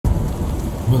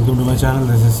Welcome to my channel,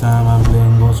 this is Sam, I'm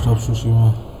playing Ghost of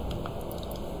Tsushima.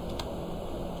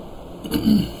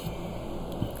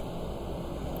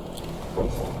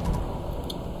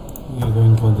 We are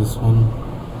going for this one.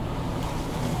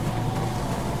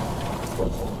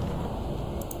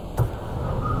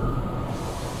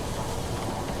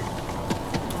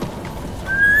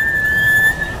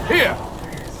 Here!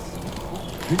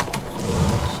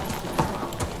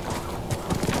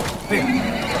 Here!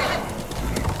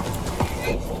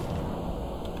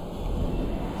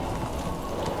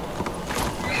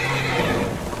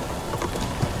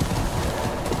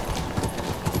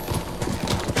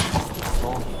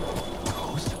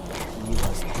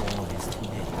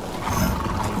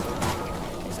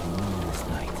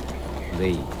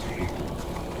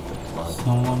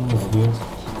 Someone is here.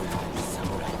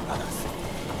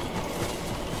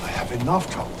 I have enough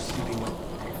trouble sleeping.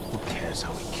 Who cares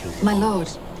how he killed My lord,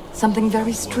 something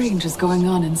very strange is going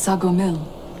on in Sago Mill.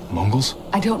 Mongols?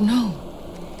 I don't know.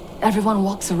 Everyone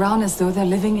walks around as though they're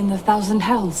living in the thousand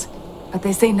hells, but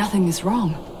they say nothing is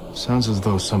wrong. Sounds as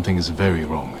though something is very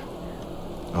wrong.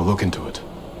 I'll look into it.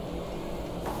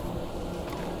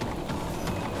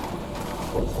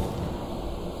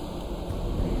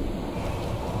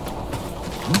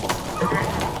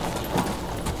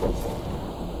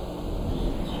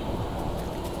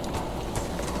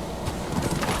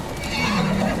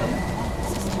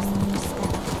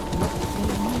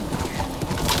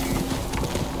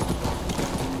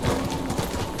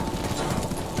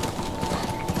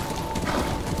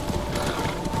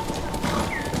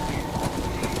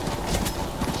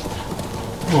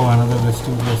 Oh, another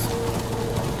resting place.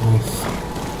 Nice.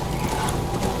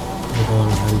 With our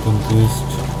health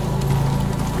increased.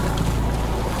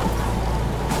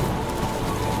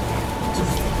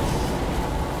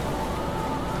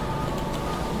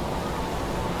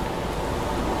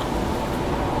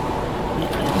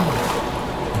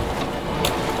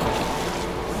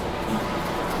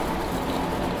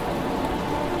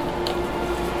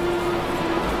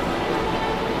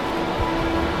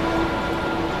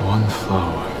 One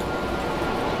flower.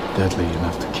 Deadly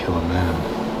enough to kill a man.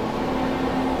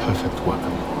 Perfect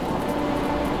weapon.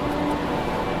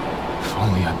 If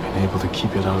only I'd been able to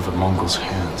keep it out of the Mongols'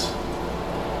 hands.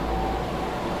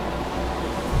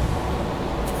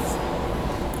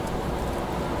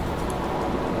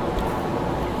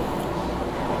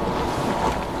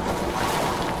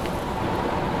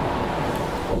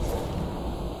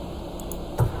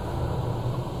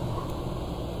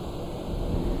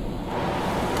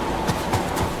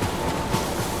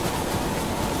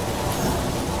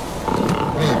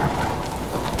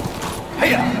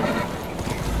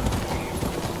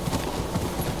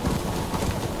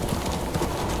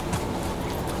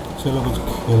 चलो कुछ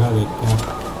खेला देखते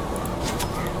हैं.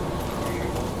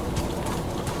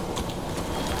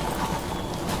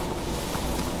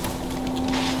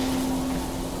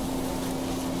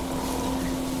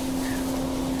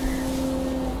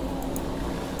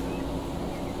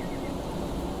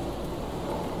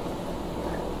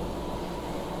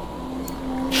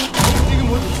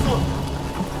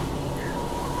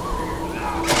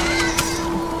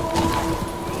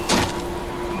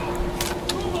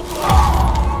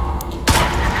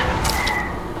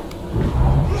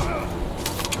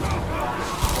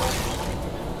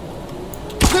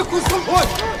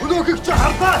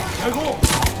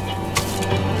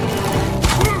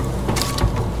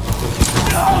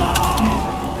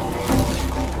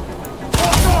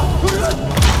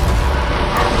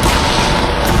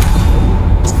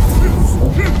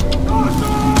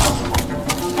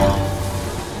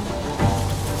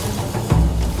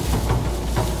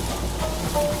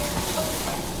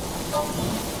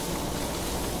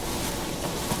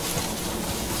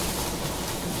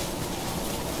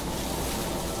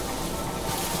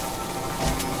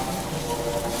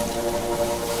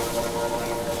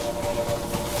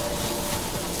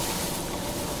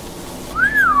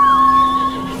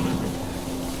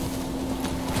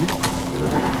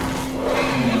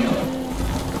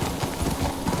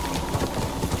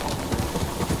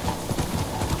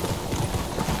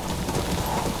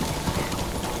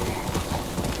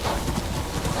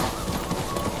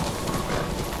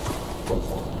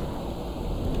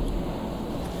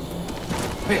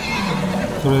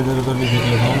 थोड़ा इधर उधर भी देख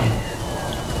लेता हूँ.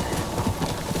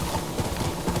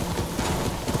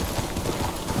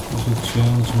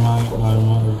 Change my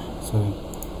armor, sorry,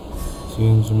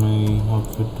 change my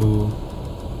outfit to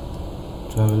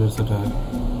traveler's attire.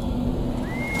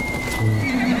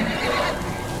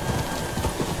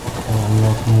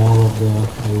 Unlock more of the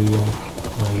area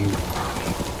while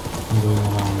going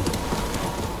around.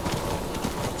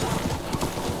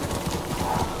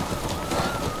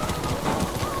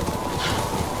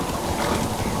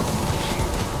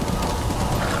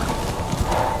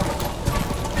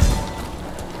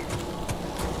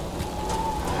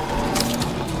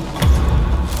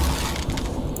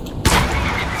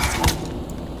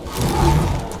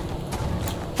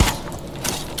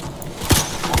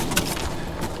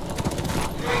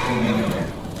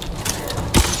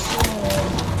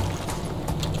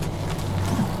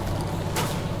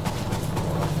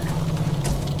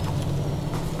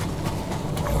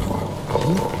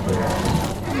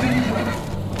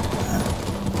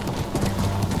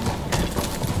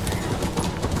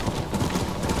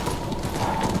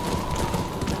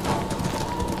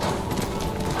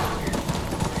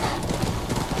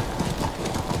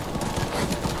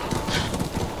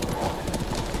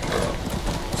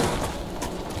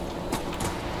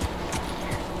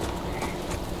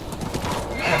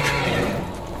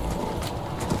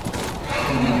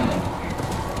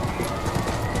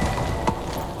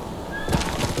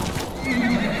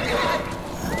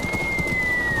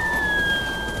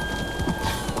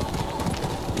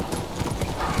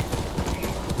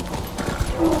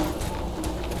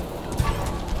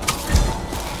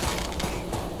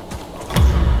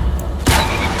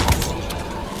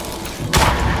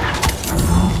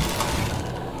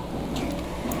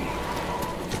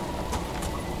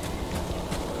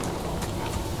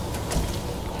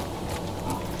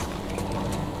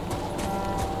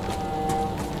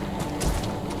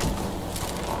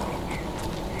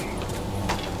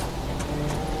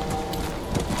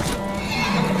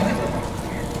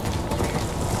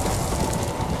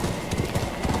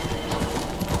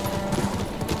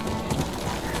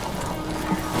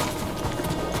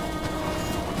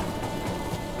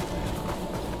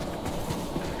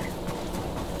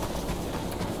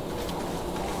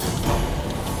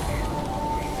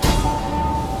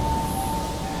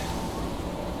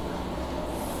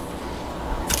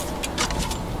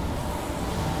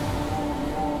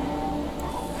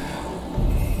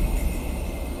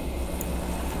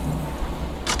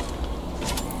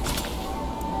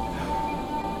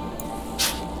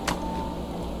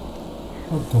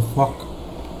 What the fuck?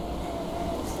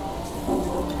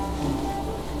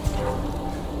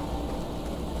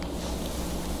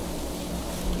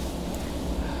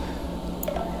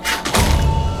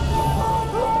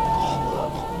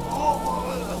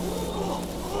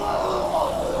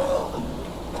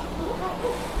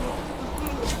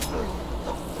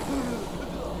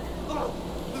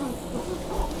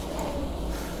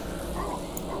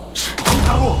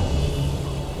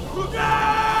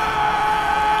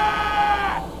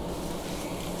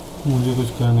 मुझे कुछ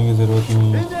करने की जरूरत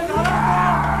नहीं है।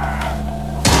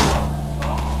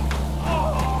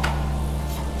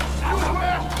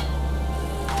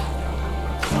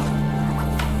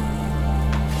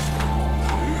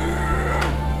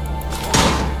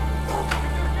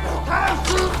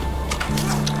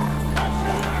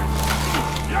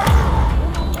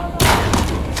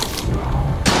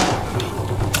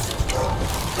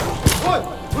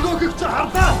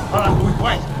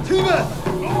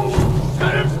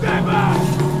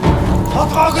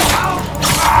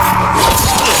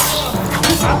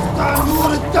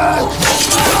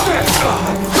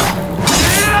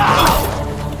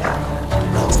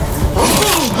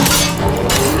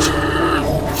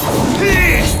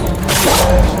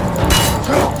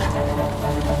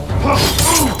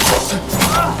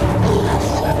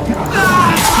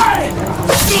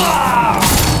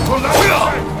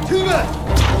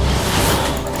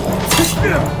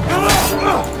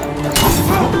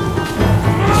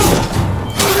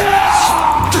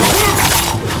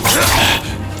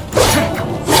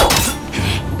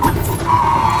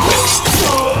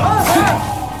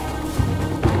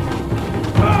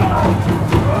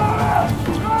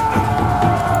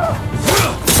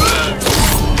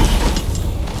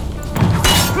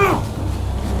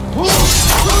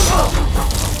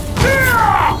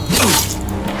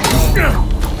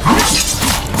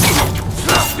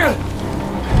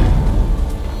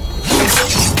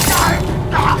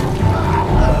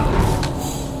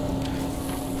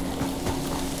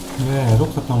 एरो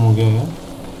खत्म हो गया यार,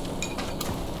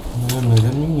 मेरा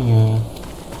नजर में नहीं आया।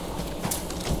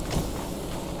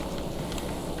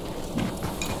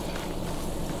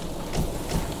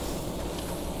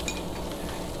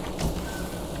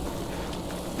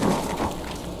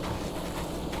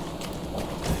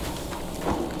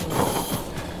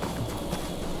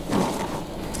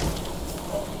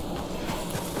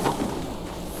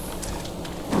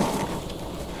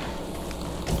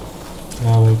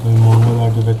 क्या भाई, कोई मोंगल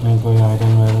आर्टिफैक्ट नहीं, कोई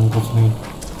आयरन वायरन कुछ नहीं।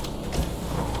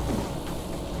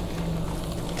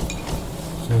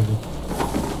 चलो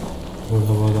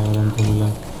थोड़ा बहुत आयरन तो मिला।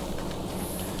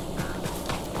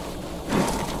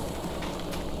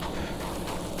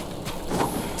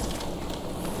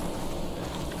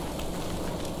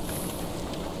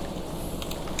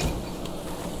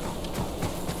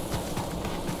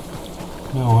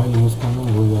 मैं ऑयल यूज़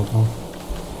करना भूल जाता हूँ।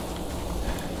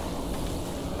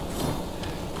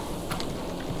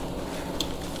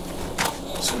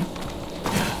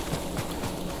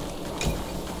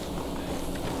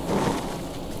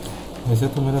 वैसे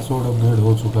तो मेरा sword अपग्रेड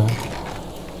हो चुका है।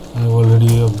 I have already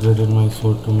upgraded my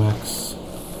sword to max.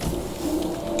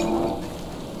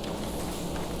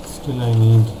 Still I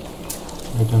need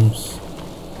items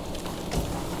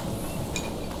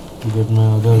to get my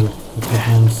other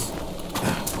equipments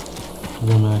to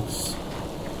the max.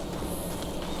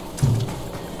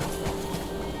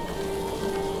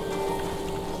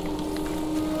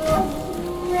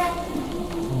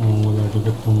 Mongol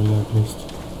artifact to मिला at least.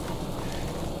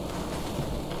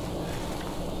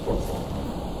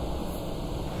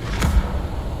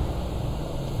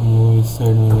 वो इस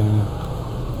साइड में जाएंगे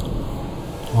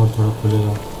और थोड़ा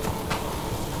खुलेगा।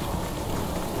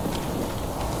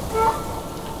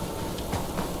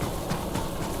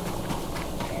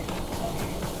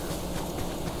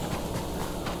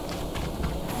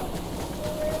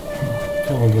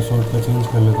 क्या बोलते, शॉर्ट का चेंज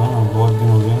कर लेता हूँ ना, बहुत दिन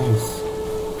हो गया ना इस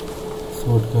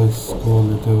शॉर्ट का इसको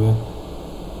लेते हुए।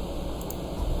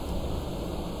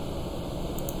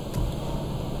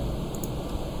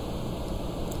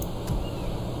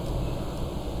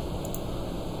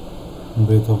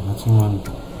 ब्रेथ ऑफ हचिमान,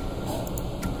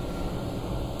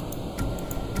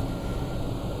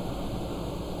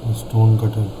 स्टोन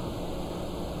कटर,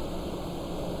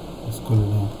 इसको ले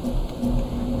लो।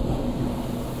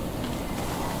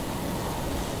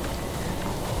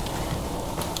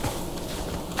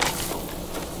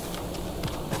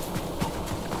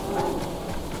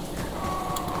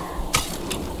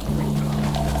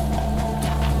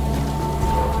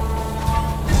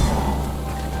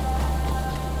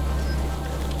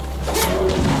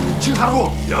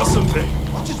 야선배,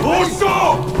 어서!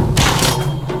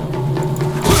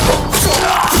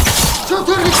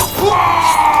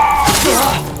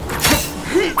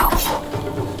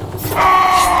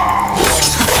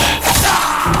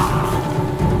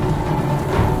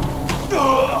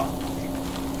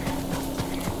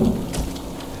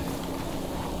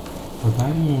 पता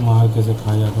नहीं मार कैसे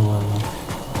खाया तुम्हारा।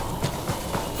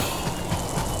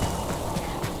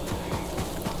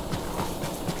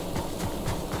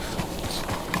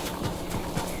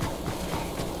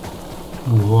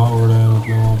 धुआं उड़ रहा है,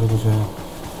 मतलब वहाँ पे कुछ है।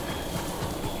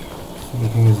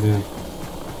 Something is there.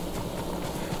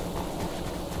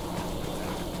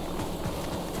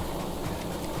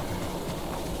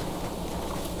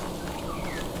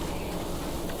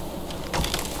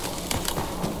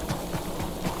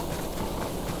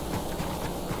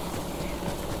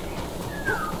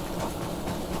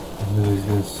 What is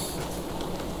this?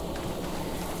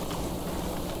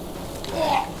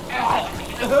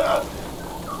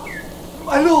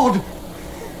 My lord!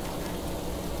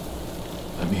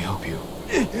 Let me help you.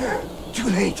 Too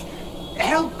late.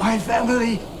 Help my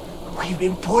family. We've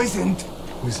been poisoned.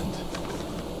 Poisoned?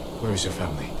 Where is your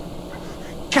family?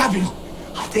 Cabin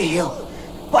up the hill,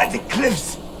 by the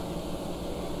cliffs.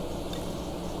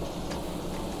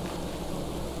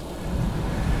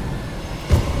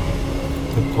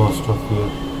 The cost of fear.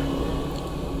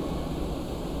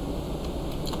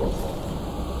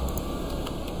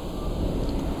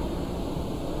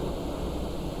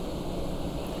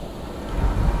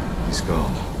 He's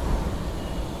gone.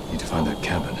 Need to find that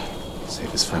cabin.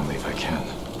 Save his family if I can.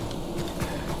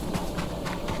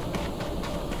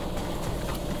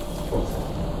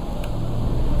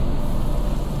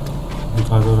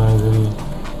 दिखा दो रहा है इधर ही।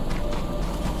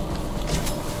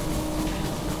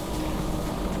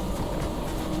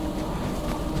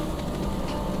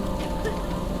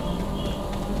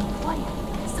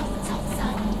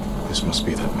 This must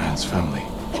be that man's family.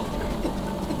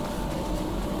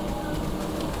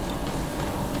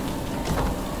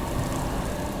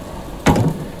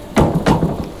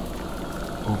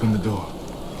 Open the door.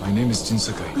 My name is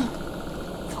Jinsakai.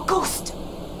 The ghost!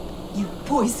 You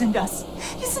poisoned us.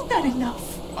 Isn't that enough?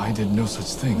 I did no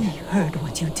such We thing. heard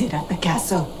what you did at the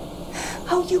castle.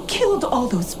 How you killed all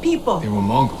those people. They were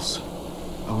Mongols.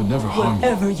 I would never harm you.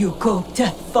 Wherever you go,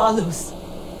 death follows.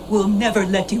 We'll never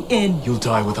let you in. You'll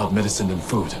die without medicine and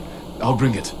food. I'll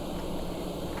bring it.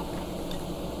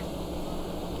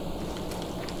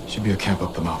 Should be a camp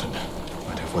up the mountain.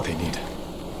 Might have what they need.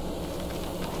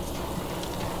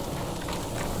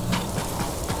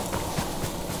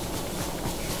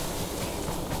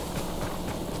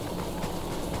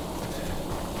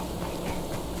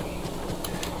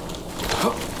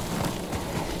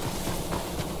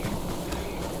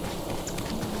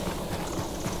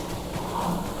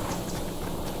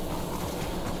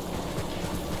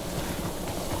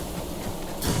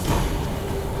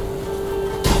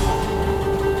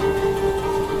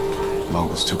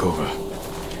 Mongols took over.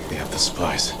 They have the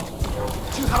supplies.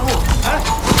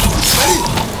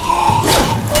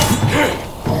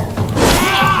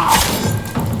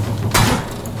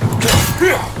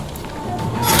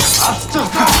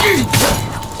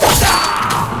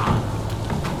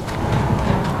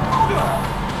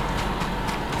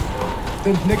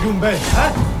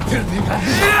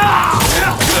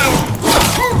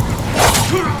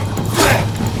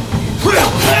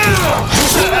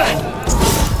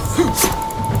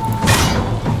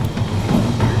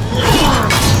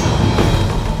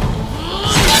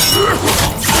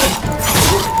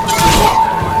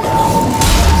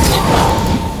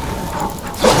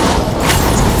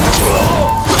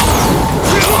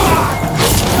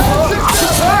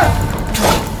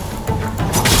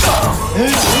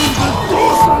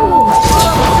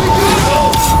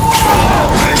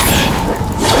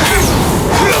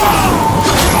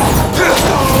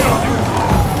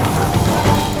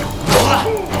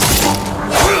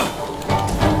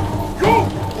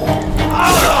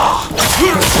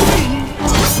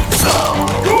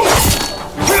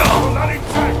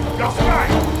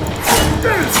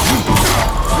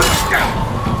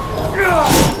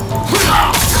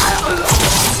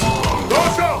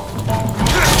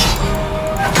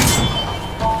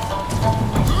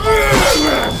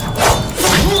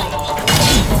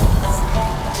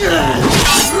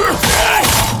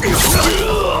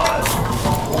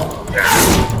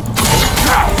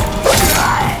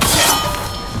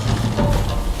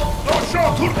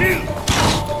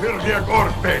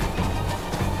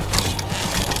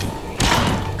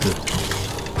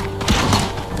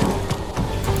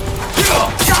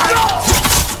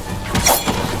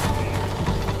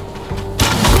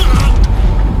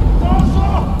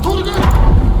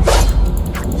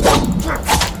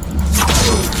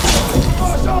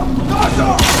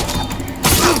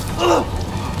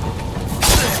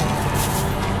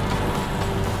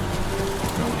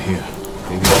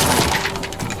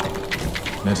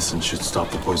 Medicine should stop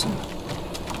the poison.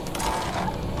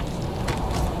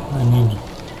 I need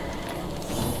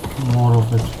More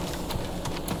of it.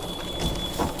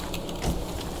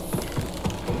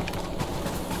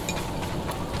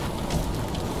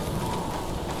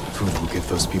 Food will give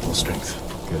those people strength.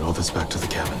 Get all this back to the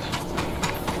cabin.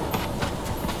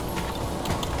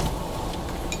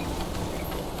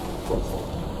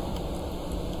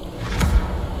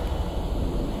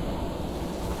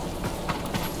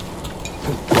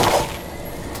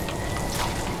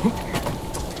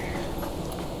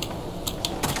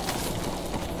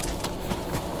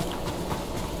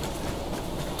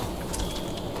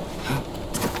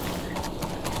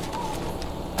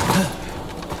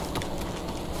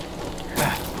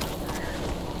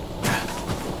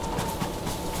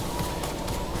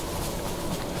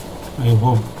 I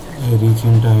hope I reach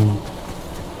in time.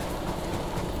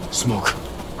 Smoke.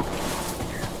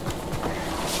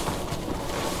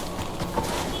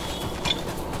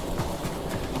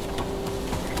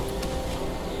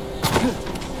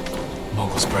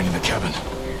 Mongols burning the cabin.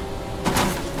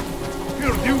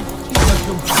 Here, you!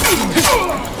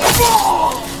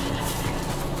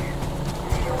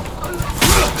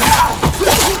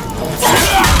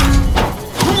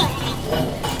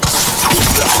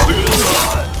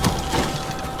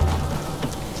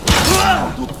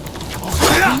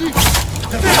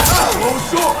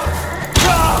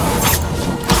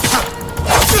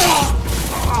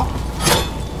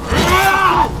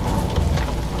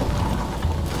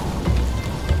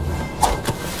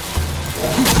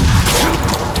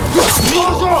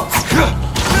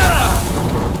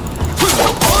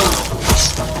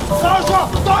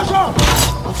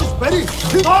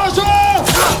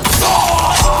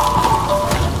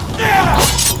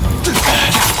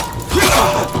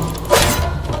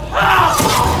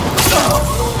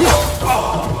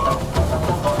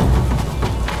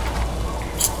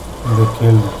 They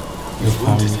killed the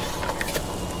family.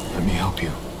 Let me help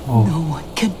you. Oh, No one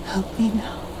can help me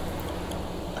now.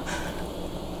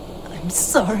 I'm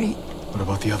sorry. What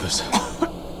about the others?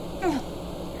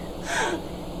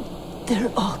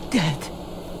 They're all dead.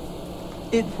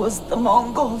 It was the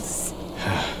Mongols.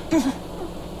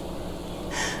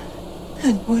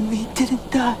 And when we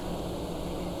didn't die,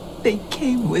 they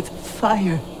came with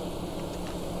fire.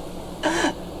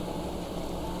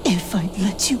 If I'd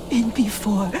let you in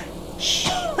before,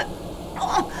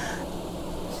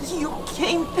 you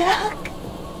came back.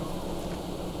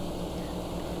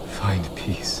 Find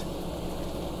peace.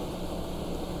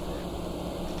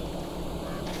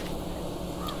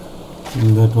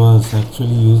 that was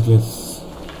actually useless.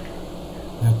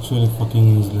 Actually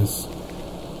fucking useless.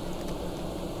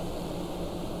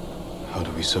 How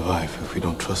do we survive if we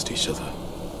don't trust each other?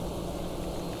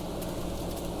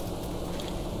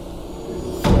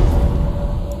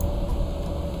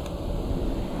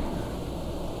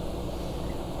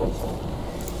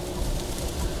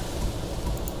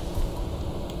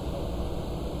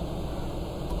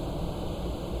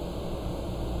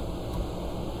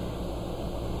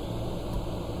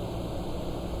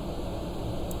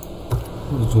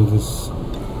 Let's do this.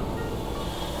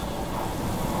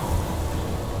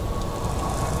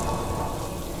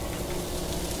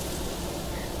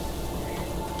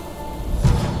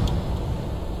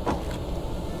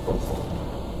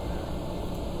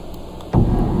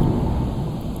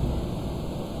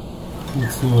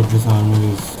 Let's see what this armor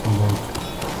is about.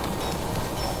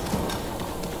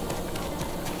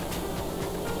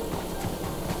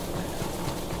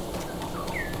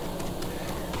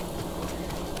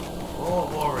 All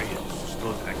warriors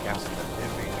stood against the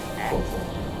living end.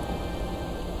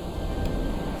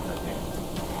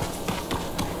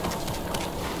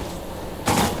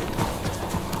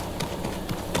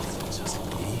 Is it just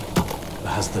me? Or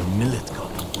has the millet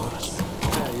gotten worse?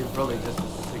 Yeah, you're probably just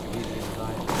as sick of eating as I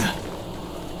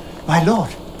am. My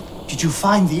lord, did you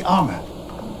find the armor?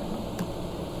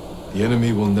 The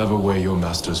enemy will never wear your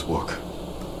master's work,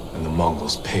 and the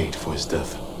Mongols paid for his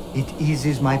death. It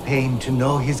eases my pain to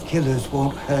know his killers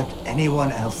won't hurt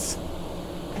anyone else.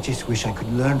 I just wish I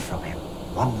could learn from him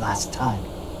one last time.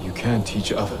 You can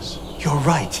teach others. You're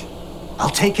right. I'll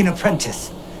take an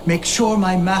apprentice. Make sure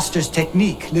my master's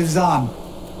technique lives on.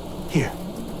 Here,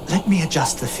 let me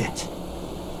adjust the fit.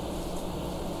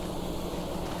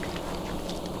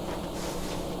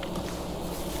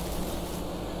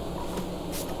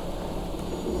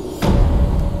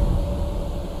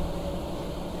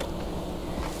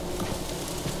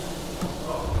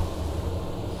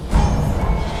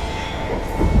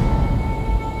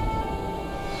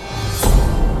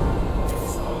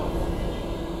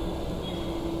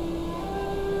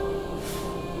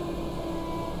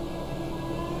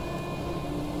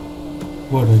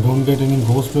 What, I don't get any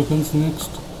ghost weapons next?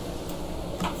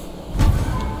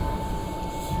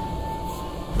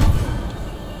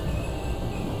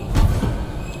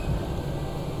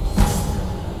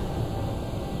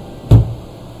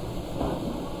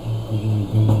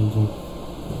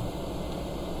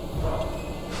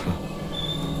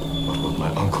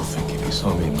 uncle think if he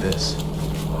saw me in this?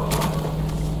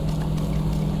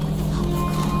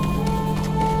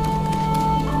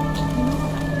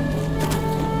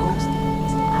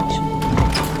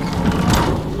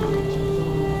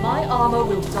 My armor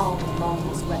will dull the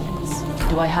Mongols' weapons.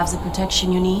 Do I have the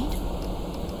protection you need?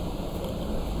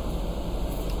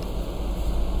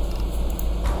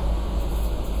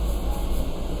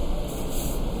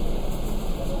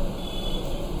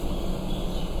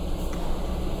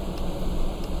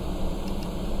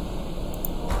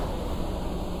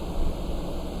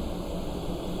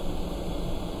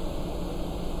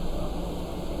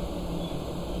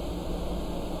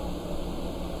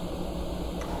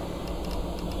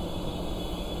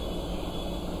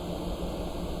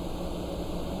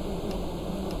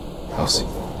 I'll see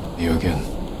you again.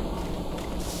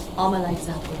 Armor like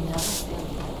that will never fail.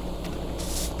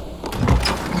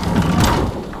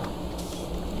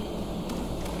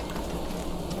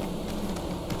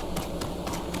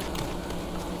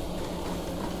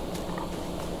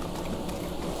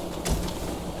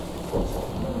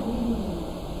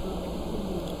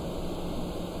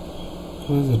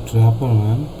 Who is a trapper,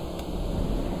 man?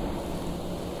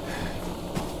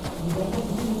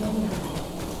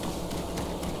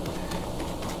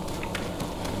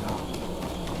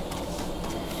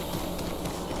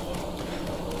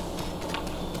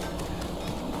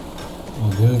 Oh,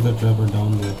 there's the trapper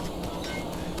down there.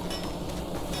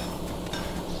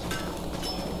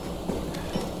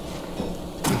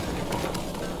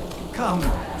 Come,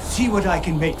 see what I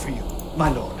can make for you,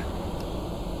 my lord.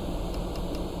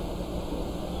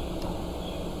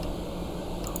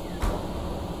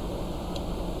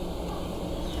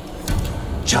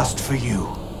 Just for you.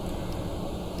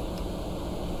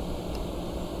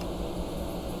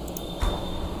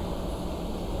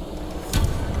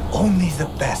 Only the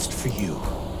best for you.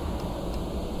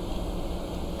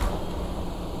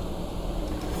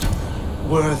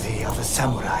 Worthy of a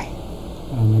samurai.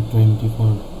 I'm at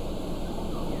 24.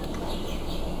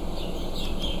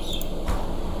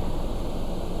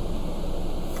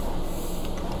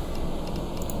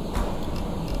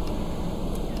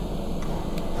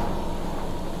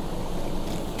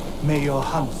 May your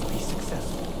hunts be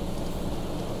successful.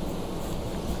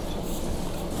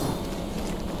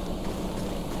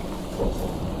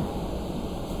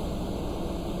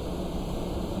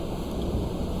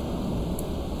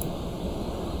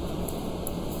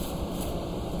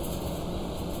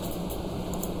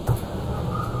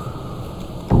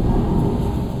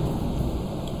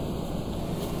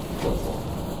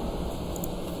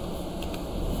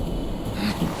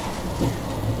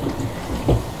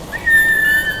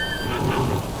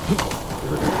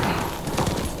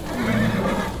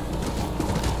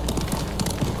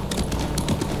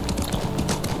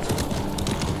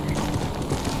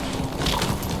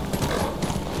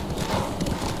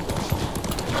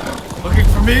 Looking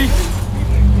for me?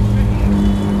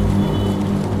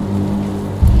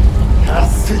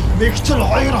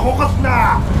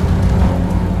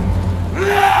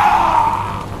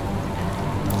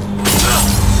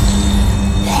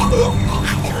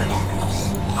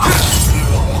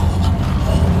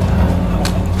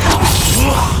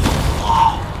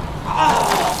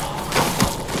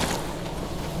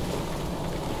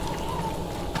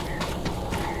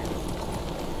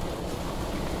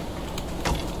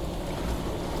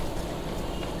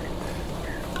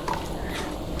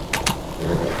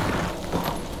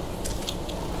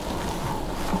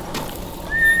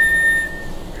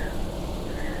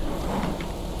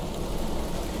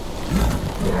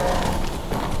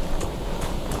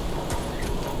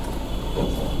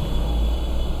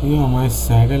 Yeah, my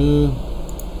saddle.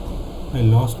 I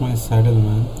lost my saddle,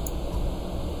 man.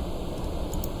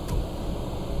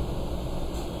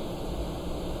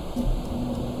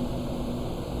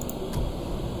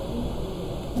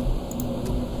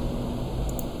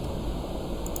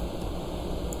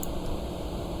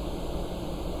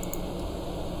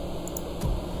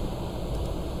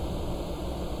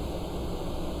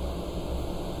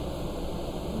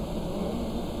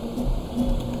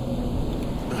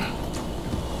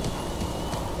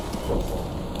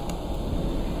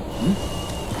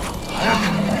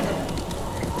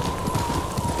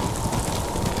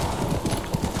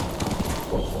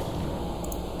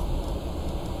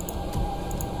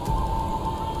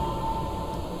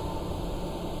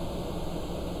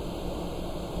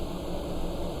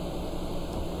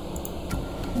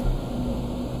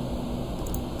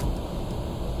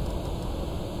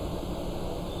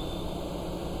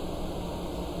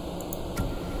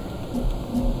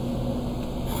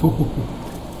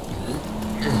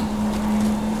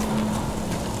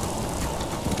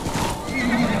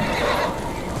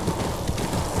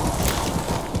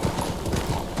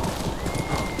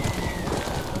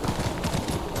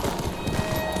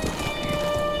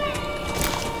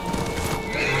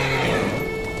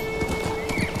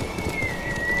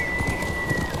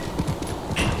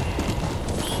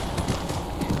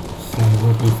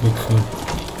 what we fix here.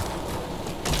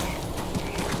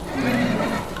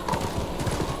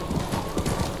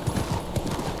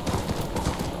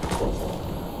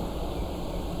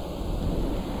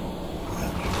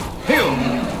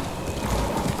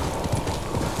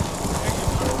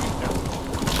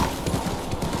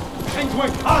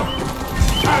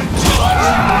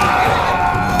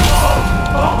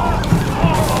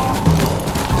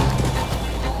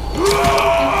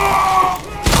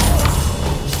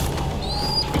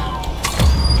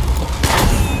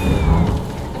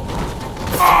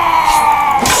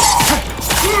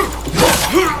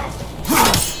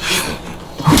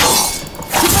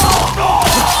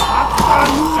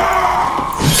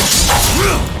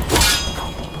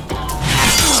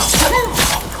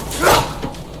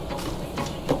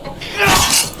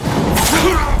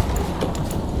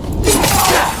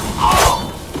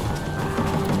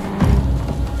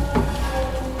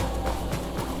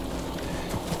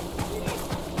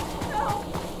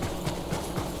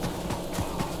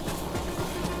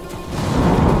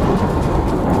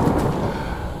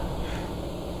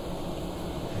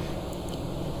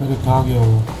 अरे कहाँ गया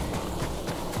वो?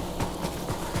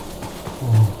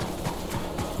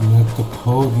 मैं तो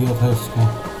खो दिया था इसको.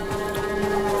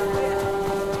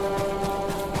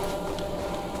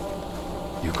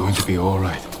 You're going to be all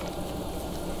right.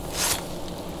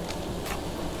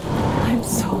 I'm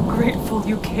so grateful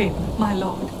you came, my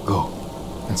lord. Go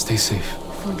and stay safe.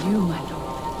 For you, my lord.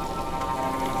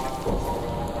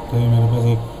 तो ये मेरे पास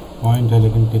एक पॉइंट है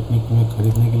लेकिन टेक्निक में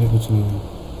खरीदने के लिए कुछ नहीं है.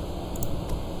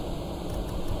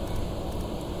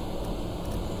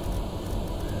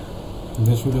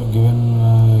 They should have given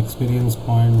experience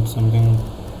point something.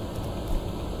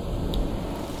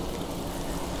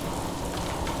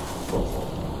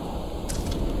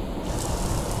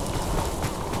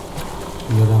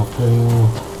 That after you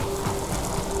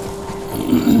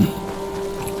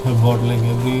have bought like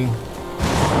every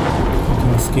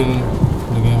skill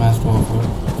the game has to offer,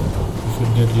 you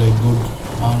should get like good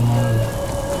armor,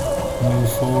 new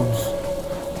swords,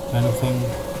 kind of thing,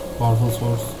 powerful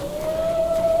swords.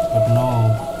 But no,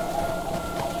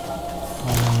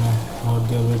 I don't know what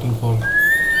they are waiting for.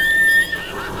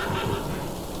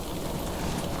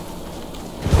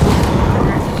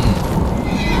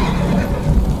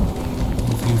 I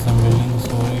see some buildings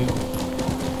over here.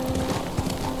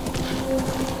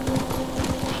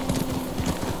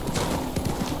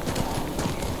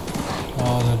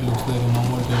 Oh, that looks like a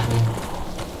Mongol temple.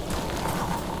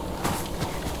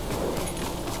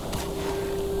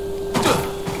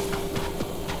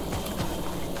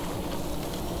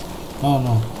 Oh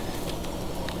no,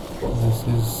 this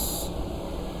is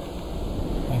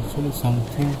actually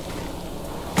something.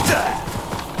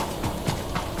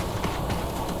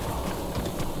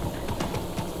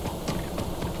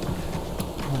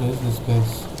 What is this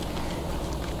place?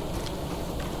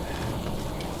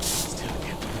 Still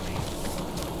can't believe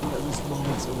I was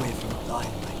moments away from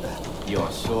dying like that.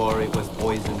 You're sure it was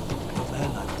poison? The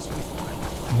man I was with.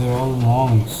 They're all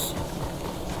monks.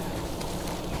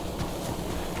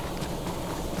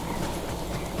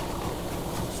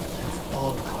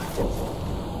 All quiet.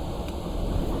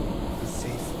 He's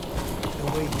safe. The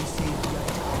way he sees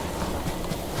right.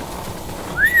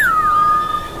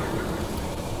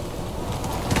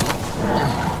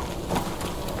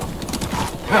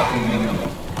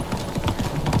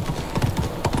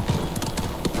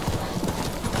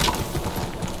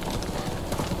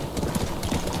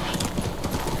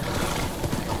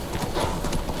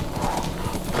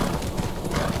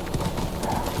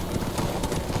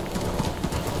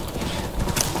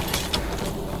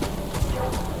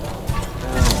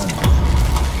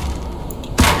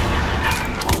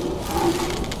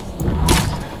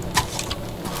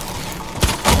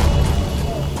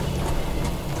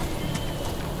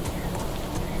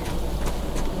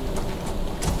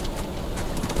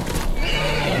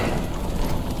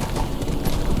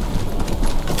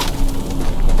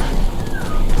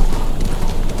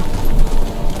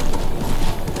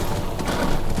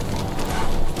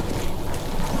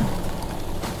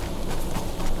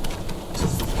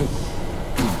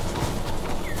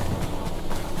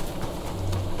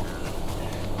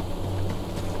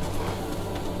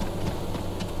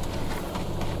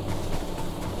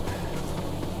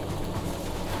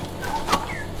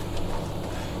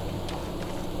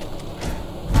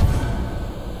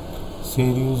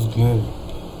 Serious gear.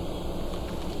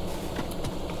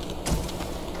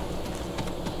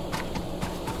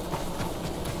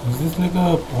 Is this like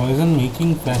a poison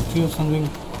making factory or something?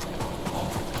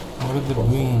 What are they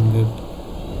doing in there?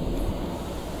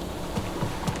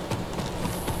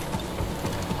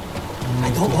 I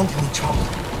don't want any trouble.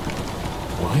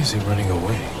 Why is he running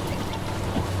away?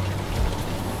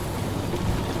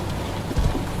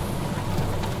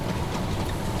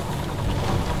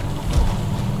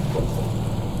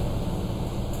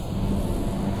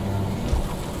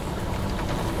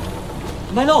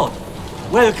 My lord,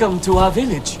 welcome to our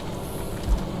village.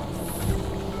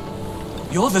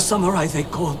 You're the samurai they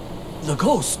call the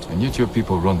Ghost. And yet your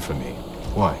people run from me.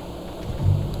 Why?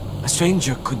 A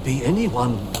stranger could be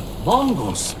anyone.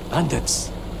 Mongols,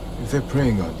 bandits. If they're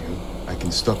preying on you, I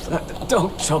can stop them.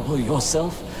 Don't trouble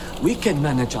yourself. We can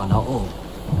manage on our own.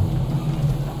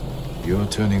 You're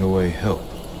turning away help.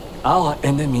 Our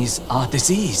enemies are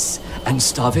disease and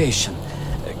starvation.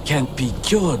 Can't be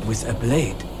cured with a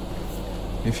blade.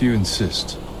 If you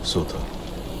insist, Sota.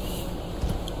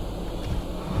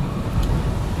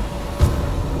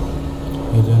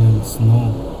 Hidden in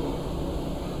snow.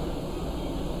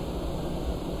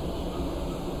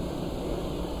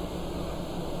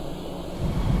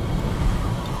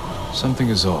 Something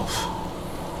is off.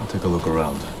 I'll take a look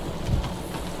around.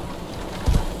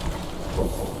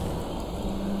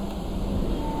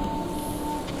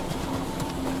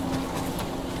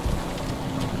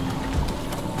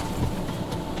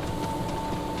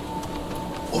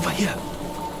 Over here.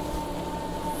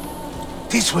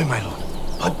 This way, my lord.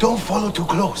 But don't follow too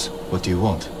close. What do you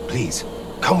want? Please,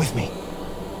 come with me.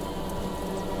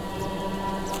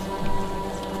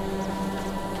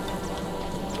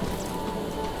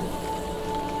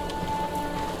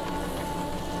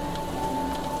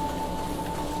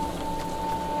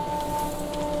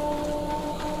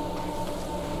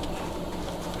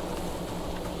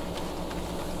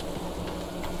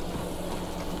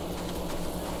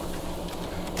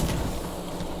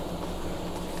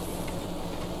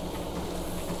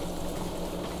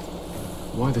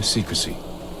 Why the secrecy?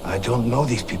 I don't know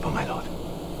these people, my lord.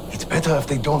 It's better if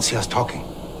they don't see us talking.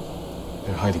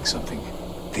 They're hiding something.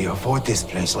 They avoid this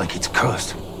place like it's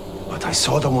cursed. But I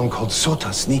saw the one called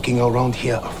Sota sneaking around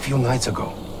here a few nights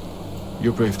ago.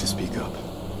 You're brave to speak up.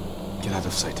 Get out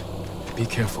of sight. Be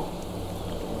careful.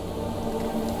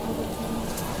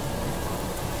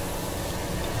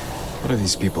 What are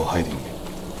these people hiding?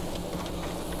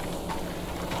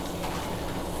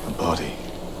 A body.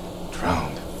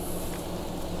 Drowned.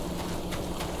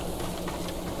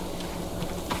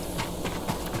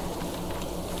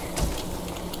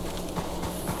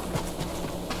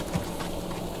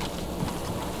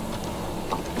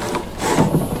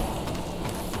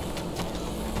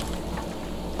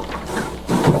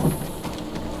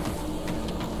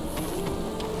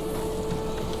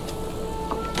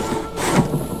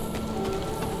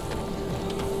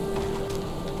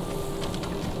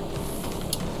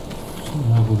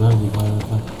 उधर दिखाया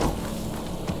था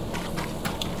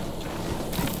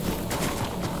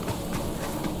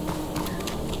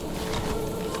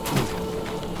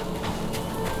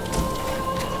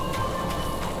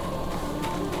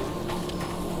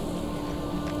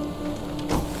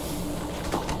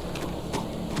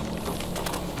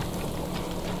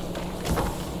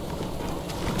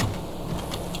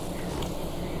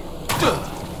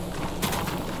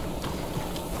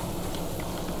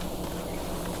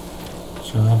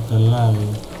चार तल्ला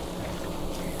है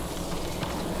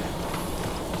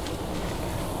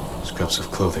Scraps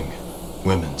of clothing.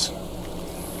 Women's.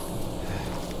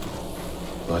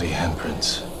 Bloody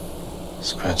handprints.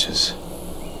 Scratches.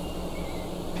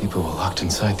 People were locked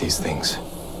inside these things.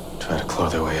 Try to claw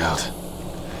their way out.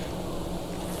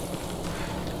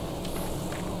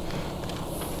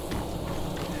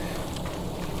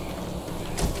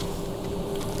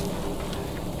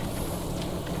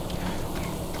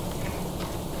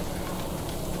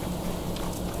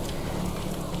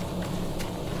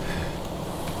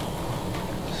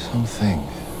 Something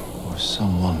or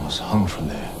someone was hung from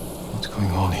there. What's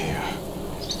going on here?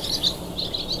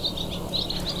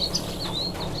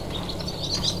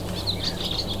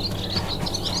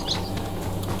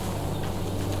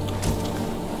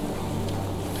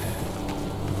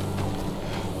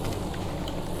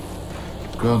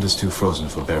 The ground is too frozen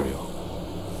for burial.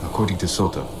 According to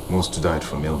Sota, most died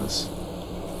from illness.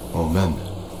 All men,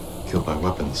 killed by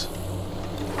weapons.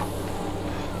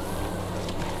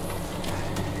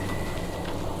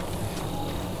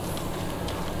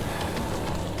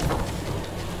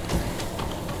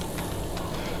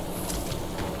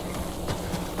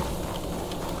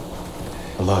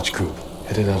 A large group,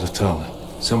 headed out of town.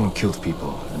 Someone killed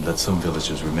people and let some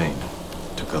villagers remain.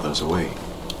 Took others away.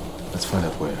 Let's find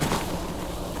out where.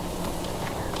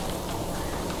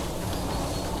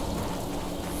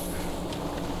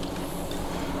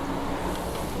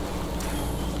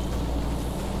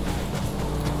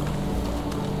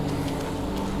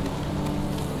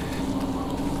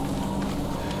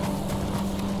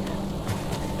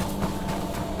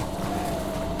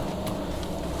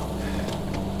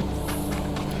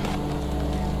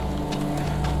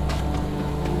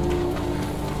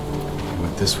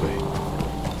 this way.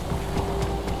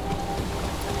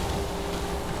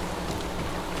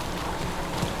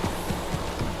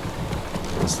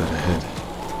 What's that ahead?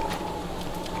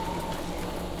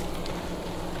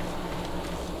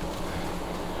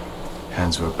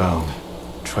 Hands were bound.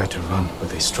 Tried to run, but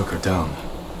they struck her down.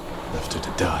 Left her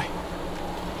to die.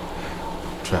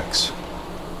 Tracks.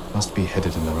 Must be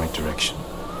headed in the right direction.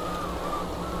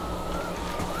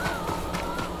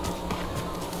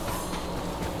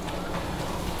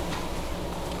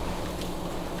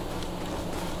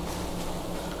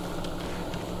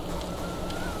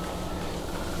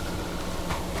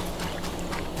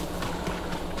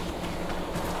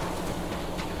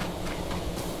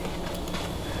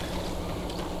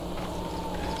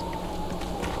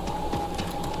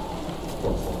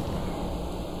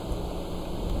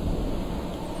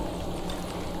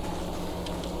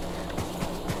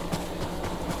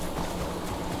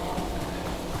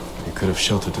 Could have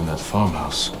sheltered in that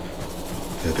farmhouse.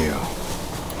 There they are.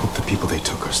 Hope the people they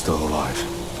took are still alive.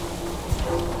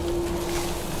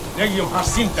 Negium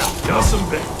Jacinta,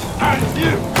 Yasumbe, and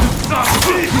you!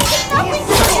 Nothing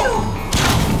to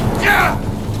do! Yeah!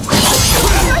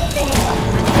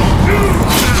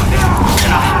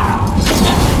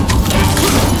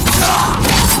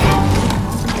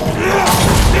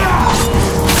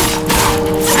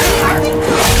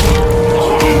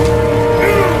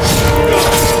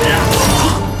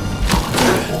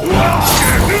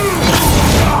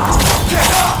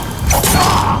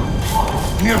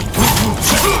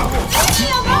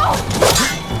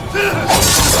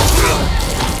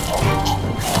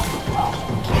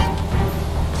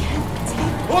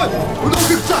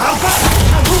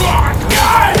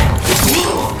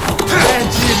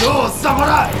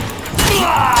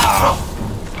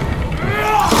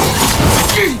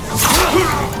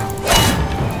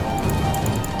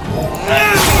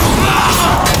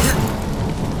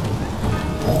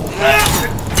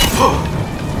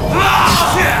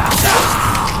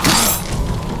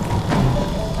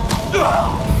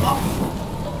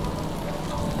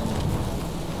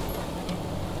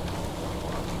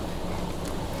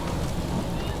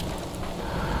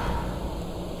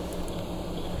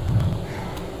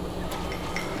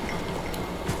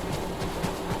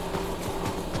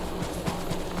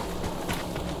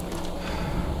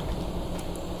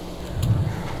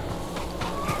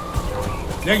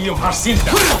 Negium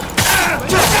Jacinta!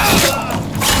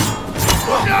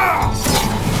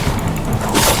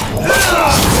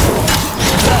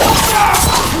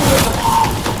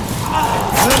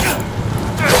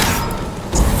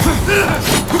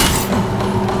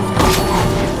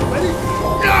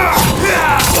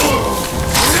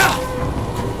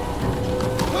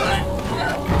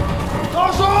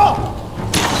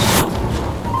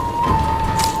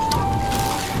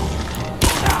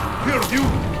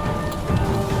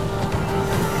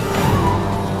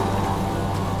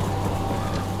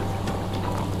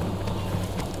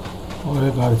 और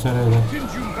एक Archer है इधर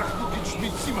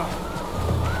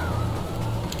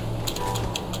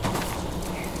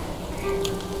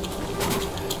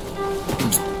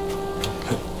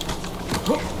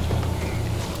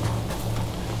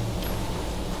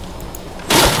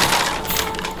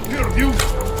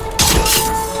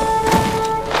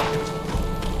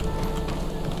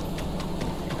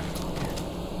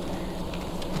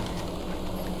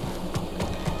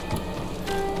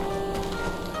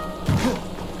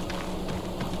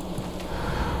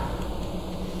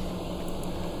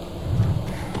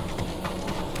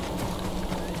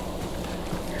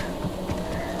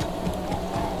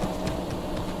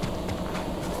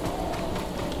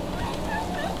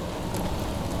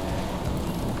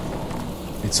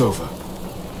It's over.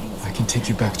 I can take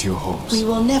you back to your homes. We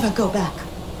will never go back.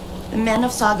 The men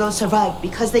of Sago survived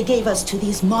because they gave us to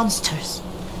these monsters.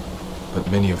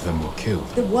 But many of them were killed.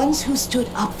 The ones who stood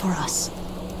up for us.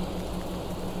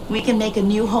 We can make a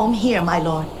new home here, my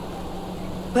lord.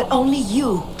 But only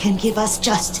you can give us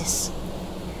justice.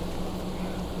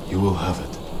 You will have it.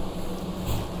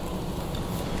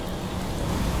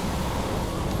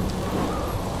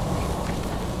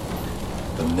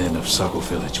 The men of Sago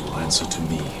Village will answer to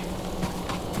me.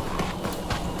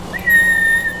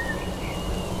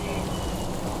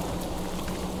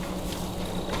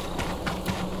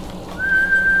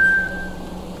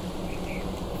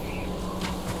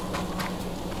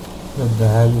 What the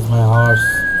hell is my horse?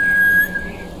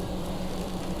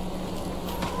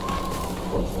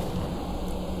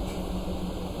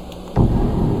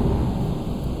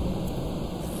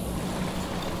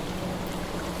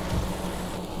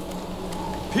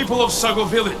 People of Sago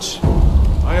Village,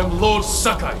 I am Lord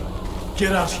Sakai.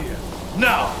 Get out here,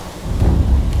 now!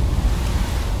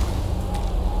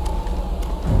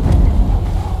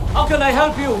 can I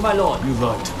help you, my lord? You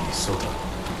lied to me, Sota.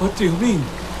 What do you mean?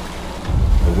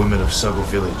 The women of Sago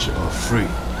village are free.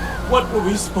 What were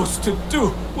we supposed to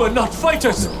do? We're not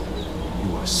fighters! No,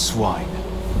 you are swine.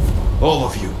 All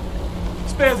of you.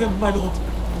 Spare them, my lord.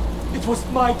 It was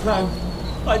my plan.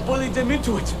 I bullied them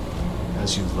into it.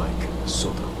 As you like,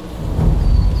 Sota.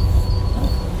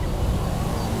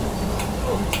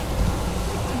 I'm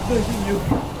begging you.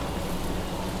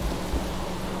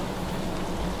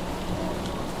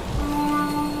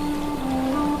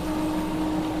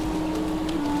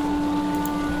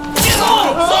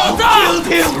 Killed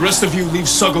him! The rest of you leave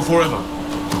Sago forever.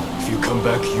 If you come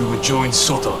back, you will join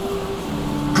Sota.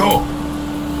 Go!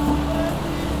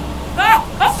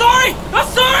 I'm sorry! I'm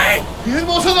sorry! It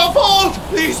wasn't our fault!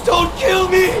 Please don't kill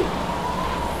me!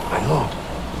 My lord,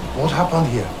 what happened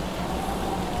here?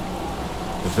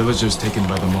 The villagers taken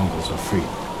by the Mongols are free.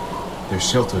 They're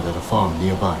sheltered at a farm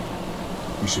nearby.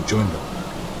 You should join them.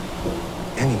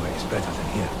 Anyway, it's better than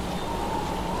here.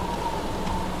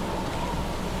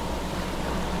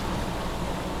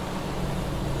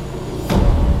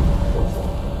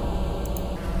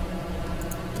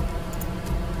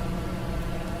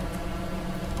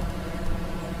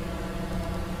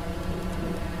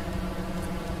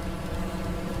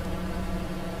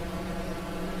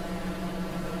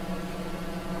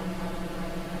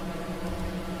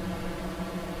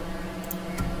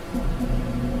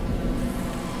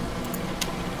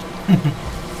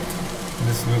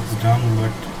 This looks dumb,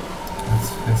 but let's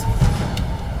face it.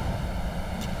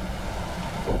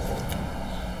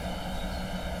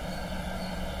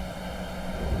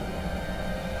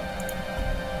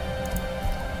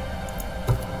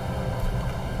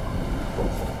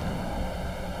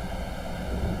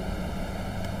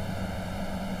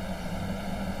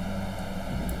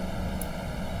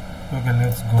 Okay,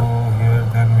 let's go here,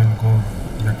 then we'll go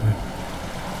that way.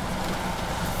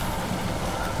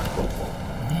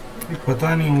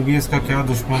 पता नहीं OBS का क्या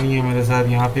दुश्मनी है मेरे साथ।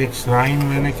 यहाँ पे एक श्राइन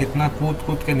मैंने कितना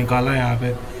कूद के निकाला। यहाँ पे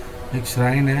एक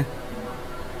श्राइन है,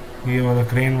 ये वाला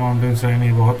क्रेन माउंटेन श्राइन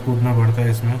है। बहुत कूदना पड़ता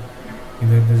है इसमें,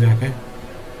 इधर उधर जाके।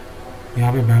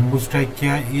 यहाँ पे बैम्बू स्ट्राइक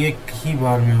किया एक ही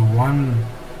बार में,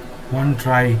 वन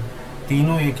ट्राई।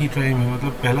 तीनों एक ही ट्राई में,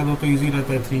 मतलब पहला दो तो इजी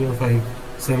रहता है, 3 और 5,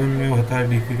 7 में होता है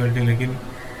डिफिकल्टी। लेकिन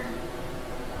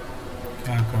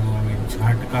क्या करूँ अभी,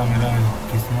 झटका मेरा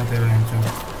किस्मत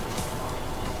है।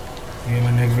 ये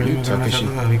मैं नेक्स्ट वीडियो में करना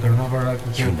चाहता था, अभी करना पड़ रहा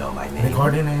क्योंकि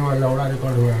रिकॉर्ड ही नहीं हुआ, लौड़ा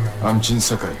रिकॉर्ड हुआ है। I'm Jin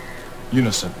Sakai.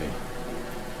 Yuna sent me.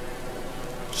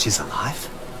 She's alive?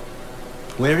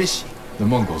 Where is she? The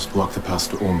Mongols blocked the pass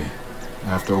to Omi. I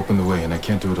have to open the way and I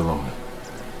can't do it alone.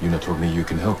 Yuna told me you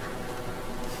can help.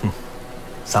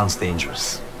 Sounds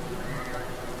dangerous.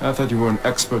 I thought you were an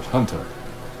expert hunter,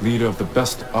 leader of the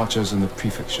best archers in the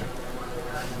prefecture.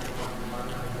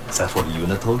 Is that what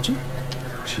Yuna told you?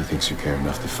 She thinks you care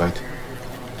enough to fight.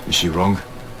 Is she wrong?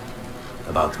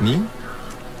 About me?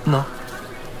 No.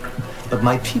 But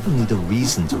my people need a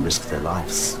reason to risk their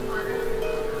lives.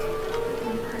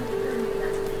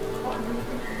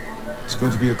 It's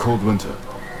going to be a cold winter.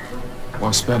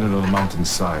 Why spend it on a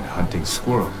mountainside hunting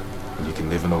squirrel when you can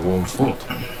live in a warm fort?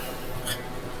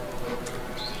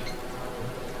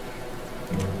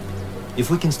 If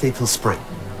we can stay till spring,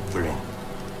 we're in.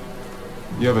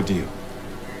 You have a deal.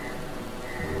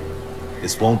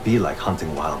 This won't be like hunting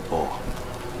wild boar.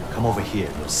 Come over here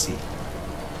and you'll see.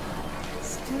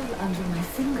 Still under my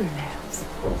fingernails.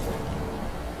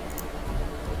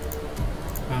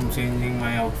 I'm changing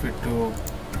my outfit to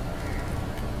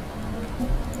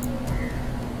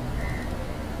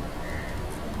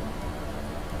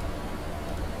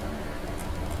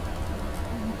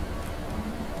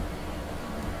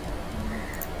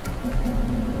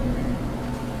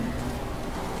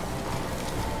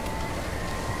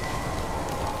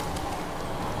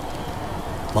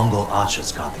Mongol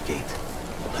archers guard the gate.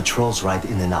 Patrols ride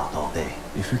in and out all day.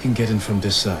 If we can get in from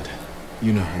this side,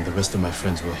 Yuna and the rest of my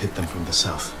friends will hit them from the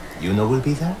south. Yuna will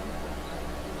be there?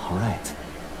 All right.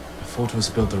 The fort was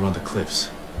built around the cliffs.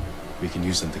 We can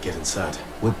use them to get inside.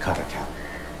 Woodcutter camp.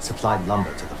 Supplied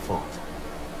lumber to the fort.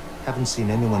 Haven't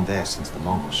seen anyone there since the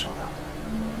Mongols showed up.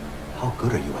 How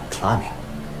good are you at climbing?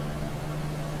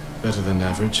 Better than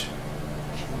average.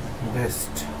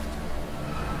 best.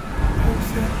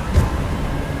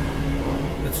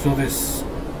 Let's do this.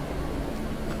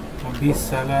 अभी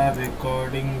साला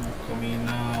recording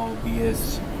कमीना OBS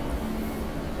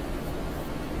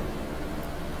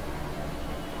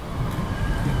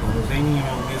भरोसा ही नहीं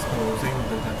है। OBS का भरोसा ही नहीं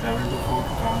करता। ट्रैवल टू फोर्ट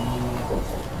काम ही नहीं है।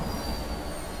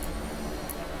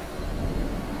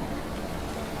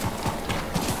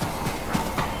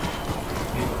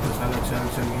 एक तो साला चल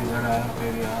के इधर आया,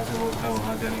 फिर यहाँ से बोलता है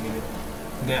वहाँ जाने के लिए।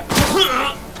 गया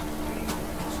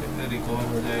रिकवर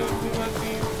हो जाएगा, कोई बात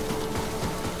नहीं है।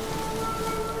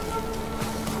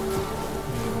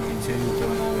 नीचे ही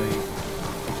उतरना भाई।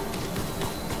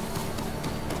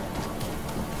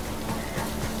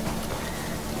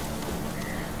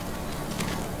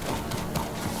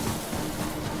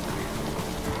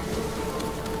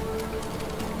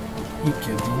 ठीक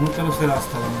है, दोनों तरफ से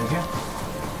रास्ता बंद है क्या?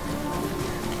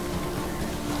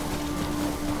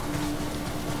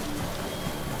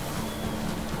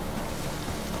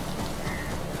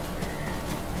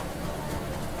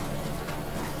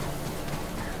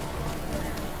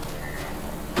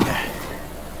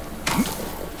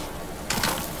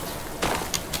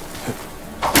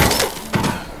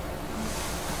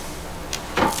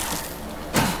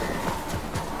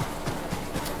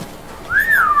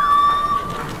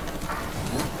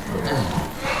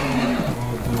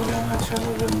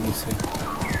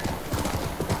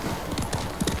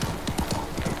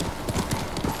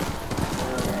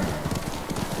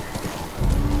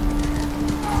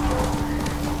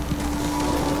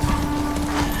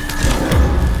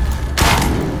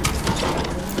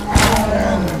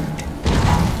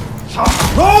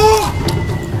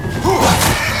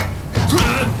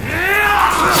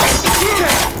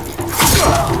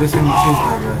 This increases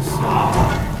progress.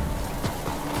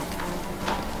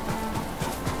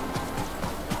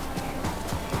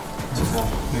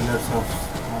 Pillars of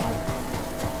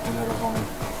pillar of honor.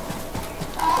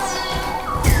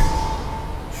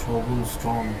 Shogun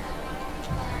Stone.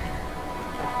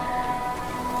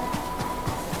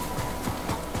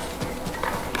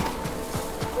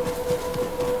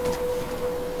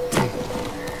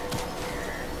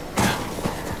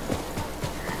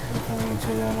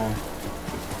 नीचे जाना है,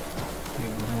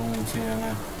 एकदम नीचे जाना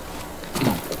है।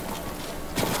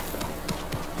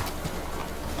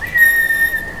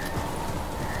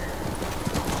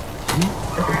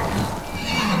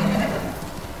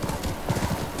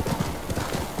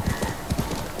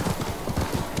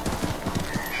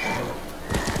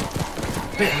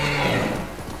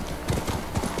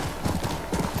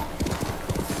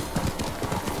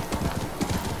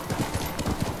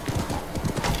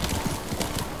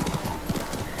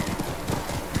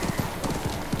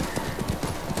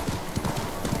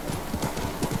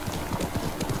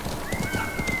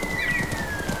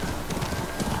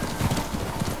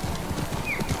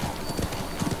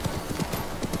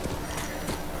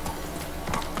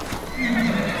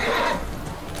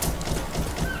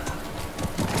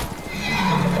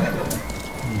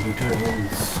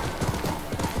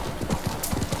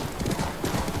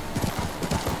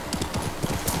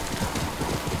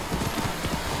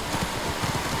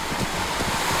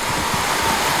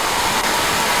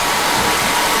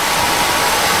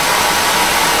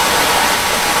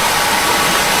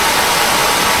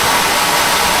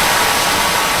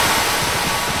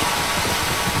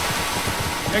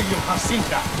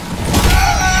 Jacinta!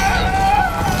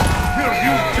 Here,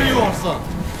 you kill yourself!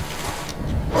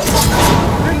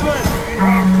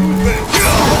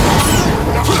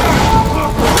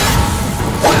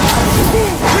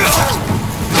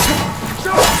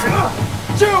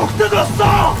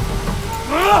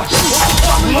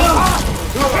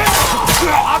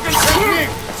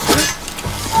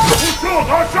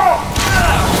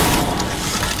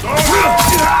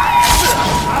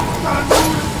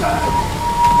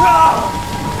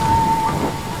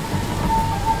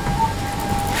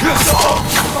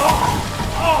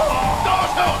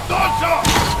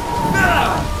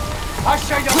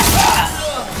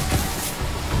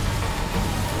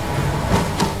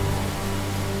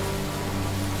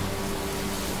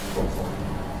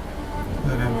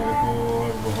 अरे मेरे को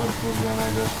बहुत दूर जाना है।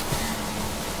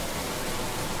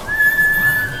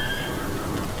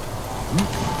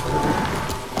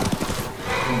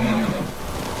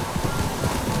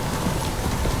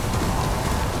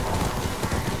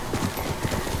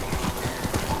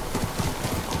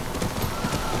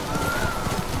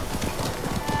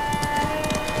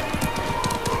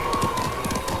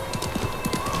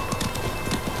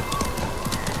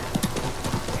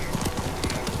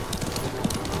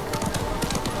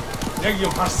 Legio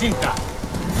Jacinta!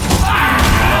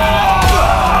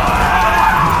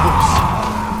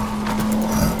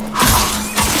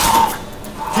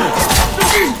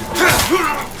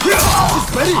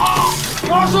 Ready!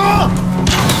 Marshal!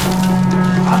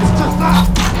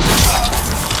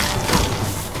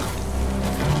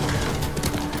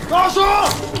 Marshal! Marshal!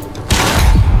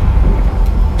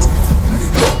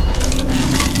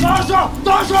 Marshal!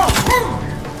 Marshal!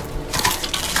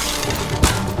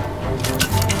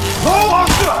 これでもう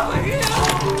一回だ。 Marshal! これでもう一回だ。 Marshal!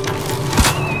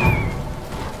 これでもう一回だ。 これでもう一回だ。 これでもう一回だ。 これでもう一回だ。 これでもう一回だ。 これでもう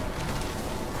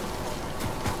一回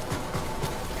だ。 Oh,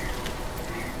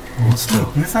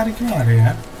 इतने सारे क्यों आ रहे हैं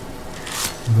यार?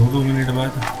 2 मिनट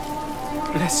बाद.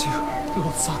 Bless you,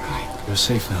 Lord Sakai. You're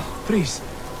safe now. Please,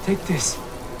 take this.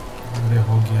 अरे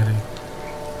हो गया रे.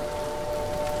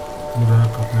 पूरा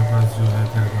अपने पास जो है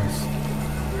तेरे पास.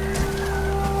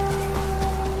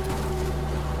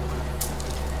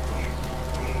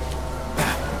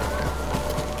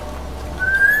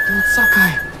 Lord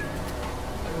Sakai.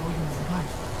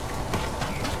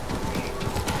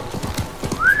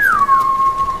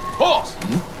 Pause!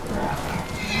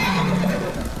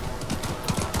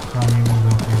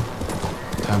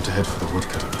 Time to head for the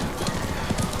woodcutter.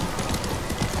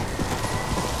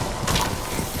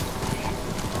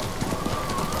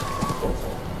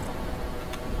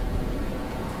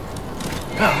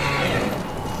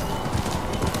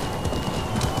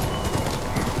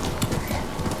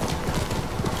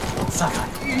 Sakai,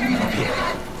 here.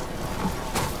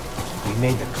 We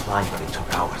made the climb, but it took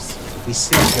hours. If we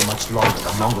stay here much longer,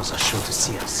 the Mongols are sure to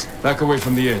see us. Back away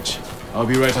from the edge. I'll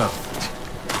be right up.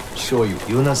 Sure you.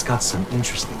 Yuna's got some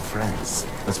interesting friends.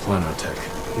 Let's plan our attack.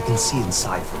 You can see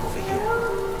inside from over here.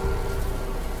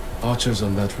 Archers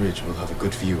on that ridge will have a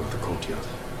good view of the courtyard.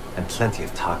 And plenty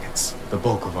of targets. The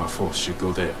bulk of our force should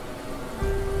go there.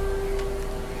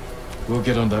 We'll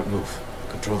get on that roof.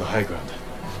 Control the high ground.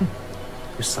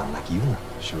 You sound like Yuna.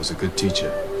 She was a good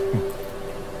teacher.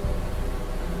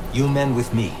 You men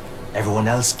with me. Everyone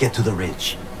else get to the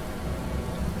ridge.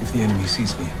 If the enemy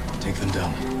sees me, take them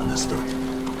down. Understood.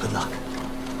 Good luck.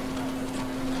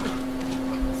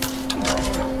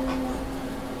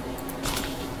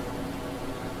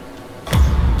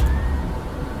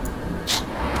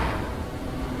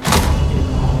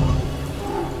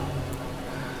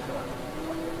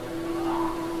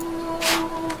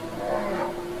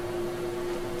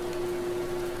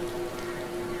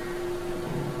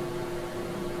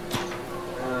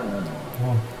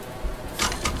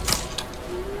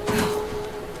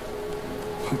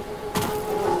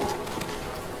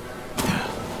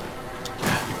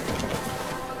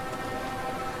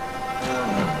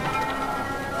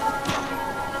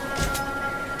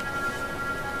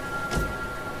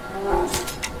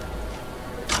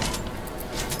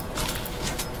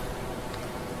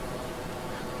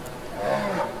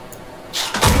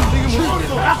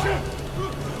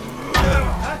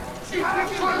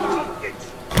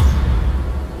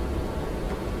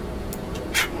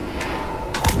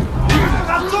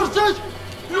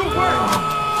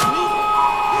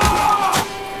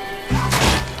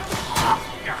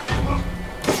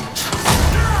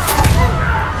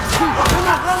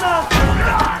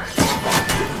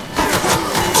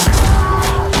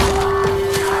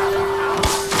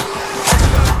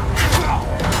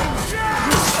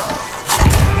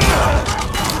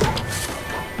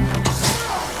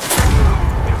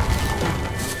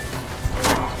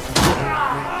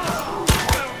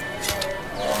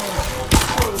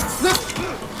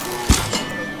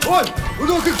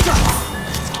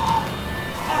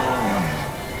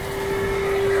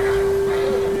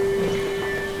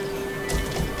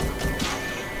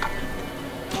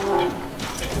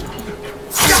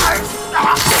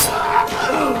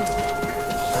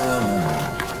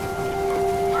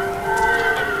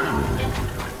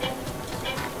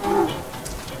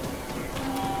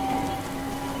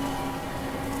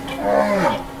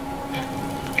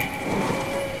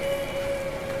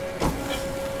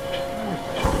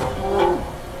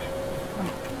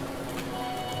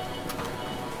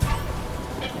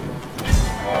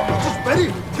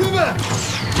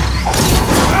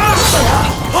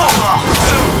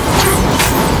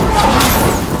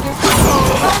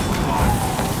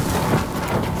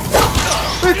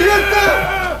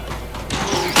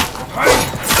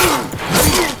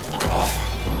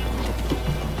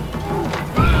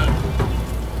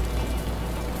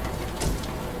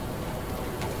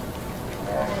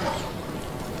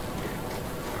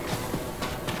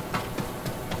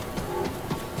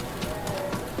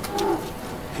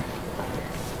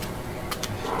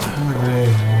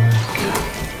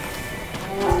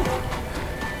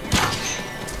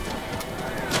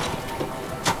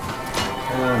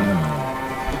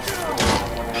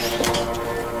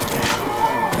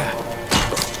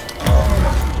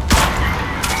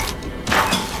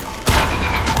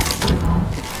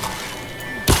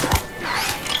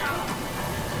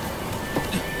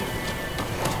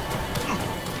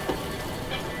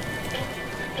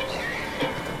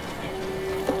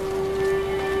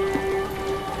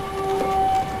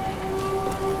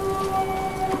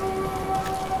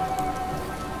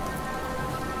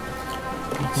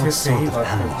 What sort of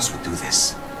animals would do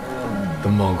this? The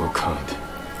Mongol can't.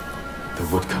 The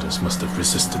woodcutters must have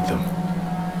resisted them.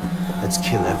 Let's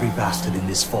kill every bastard in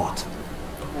this fort.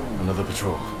 Another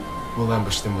patrol. We'll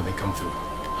ambush them when they come through.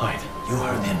 Hide. You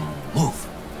heard him. Move.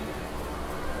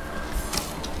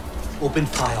 Open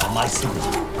fire on my signal.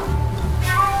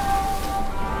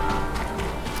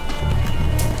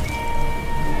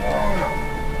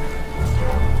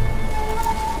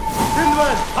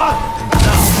 Finland, halt!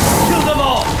 Now, kill them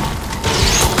all!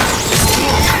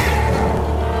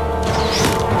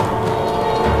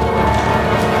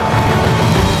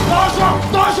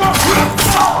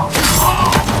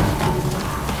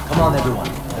 Come on, everyone.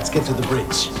 Let's get to the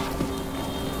bridge.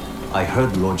 I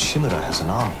heard Lord Shimura has an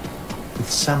army, with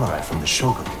samurai from the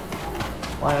Shogun.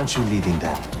 Why aren't you leading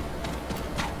them?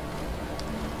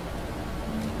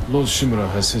 Lord Shimura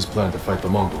has his plan to fight the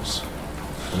Mongols,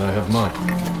 and I have mine.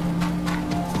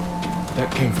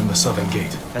 That came from the southern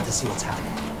gate. Better see what's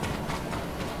happening.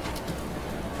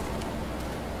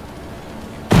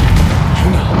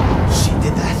 She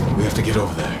did that? We have to get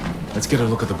over there. Let's get a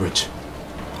look at the bridge.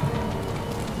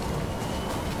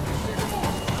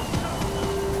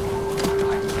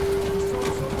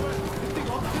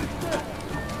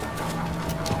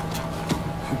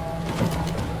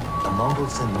 The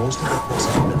Mongols send most of their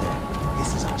forces over there.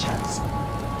 This is our chance.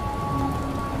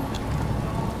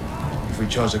 If we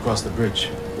charge across the bridge,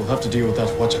 we'll have to deal with that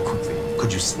Hwacha quickly.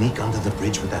 Could you sneak under the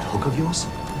bridge with that hook of yours?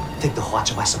 Take the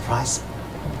Hwacha by surprise?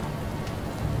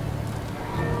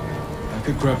 I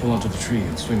could grapple onto the tree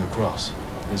and swing across.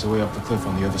 There's a way up the cliff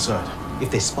on the other side. If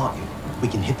they spot you, we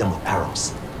can hit them with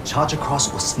arrows. Charge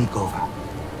across or sneak over.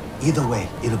 Either way,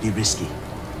 it'll be risky.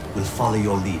 We'll follow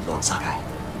your lead, Lord Sakai.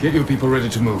 Get your people ready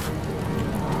to move.